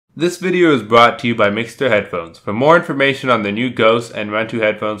This video is brought to you by Mixcder headphones. For more information on the new Ghost and Runto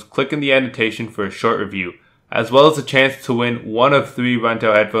headphones, click in the annotation for a short review, as well as a chance to win one of 3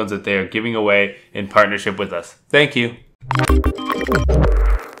 Runto headphones that they are giving away in partnership with us. Thank you.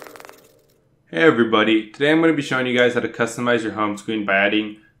 Hey everybody, today I'm going to be showing you guys how to customize your home screen by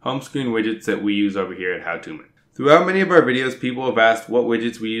adding home screen widgets that we use over here at HowToMen. Throughout many of our videos, people have asked what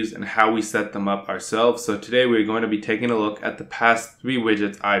widgets we use and how we set them up ourselves, so today we're going to be taking a look at the past 3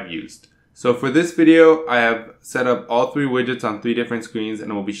 widgets I've used. So for this video, I have set up all 3 widgets on 3 different screens,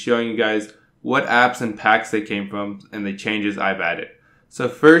 and we'll be showing you guys what apps and packs they came from and the changes I've added. So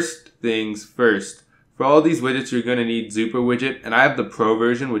first things first, for all these widgets you're going to need Zooper Widget, and I have the Pro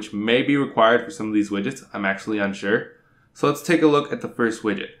version which may be required for some of these widgets, I'm actually unsure. So let's take a look at the first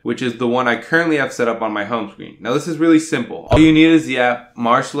widget, which is the one I currently have set up on my home screen. Now this is really simple. All you need is the app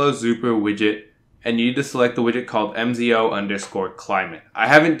Marshllow Zooper Widget, and you need to select the widget called MZO_climate. I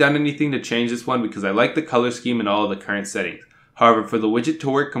haven't done anything to change this one because I like the color scheme and all of the current settings. However, for the widget to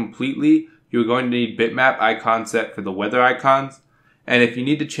work completely, you're going to need bitmap icon set for the weather icons. And if you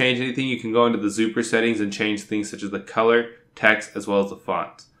need to change anything, you can go into the Zooper settings and change things such as the color, text, as well as the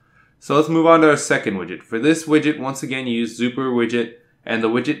font. So let's move on to our second widget. For this widget, once again, you use Zooper Widget, and the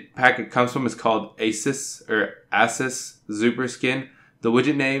widget pack it comes from is called Asis Zooper Skin. The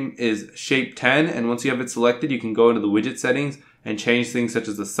widget name is Shape 10, and once you have it selected, you can go into the widget settings and change things such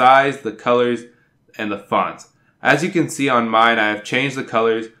as the size, the colors, and the fonts. As you can see on mine, I have changed the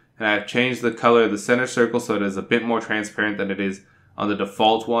colors, and I have changed the color of the center circle so it is a bit more transparent than it is on the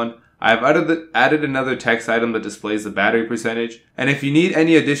default one. I have added another text item that displays the battery percentage. And if you need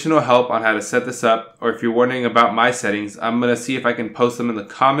any additional help on how to set this up, or if you're wondering about my settings, I'm going to see if I can post them in the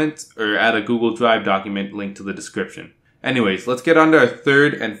comments or add a Google Drive document linked to the description. Anyways, let's get on to our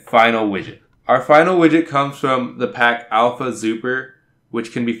third and final widget. Our final widget comes from the pack Alpha Zooper,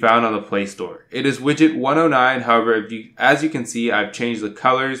 which can be found on the Play Store. It is widget 109, however, as you can see, I've changed the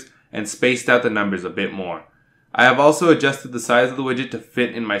colors and spaced out the numbers a bit more. I have also adjusted the size of the widget to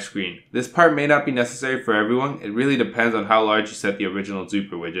fit in my screen. This part may not be necessary for everyone. It really depends on how large you set the original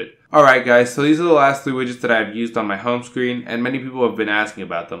Zooper widget. Alright guys, so these are the last 3 widgets that I have used on my home screen, and many people have been asking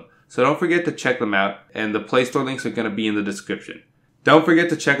about them. So don't forget to check them out, and the Play Store links are going to be in the description. Don't forget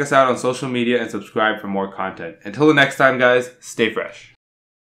to check us out on social media and subscribe for more content. Until the next time guys, stay fresh.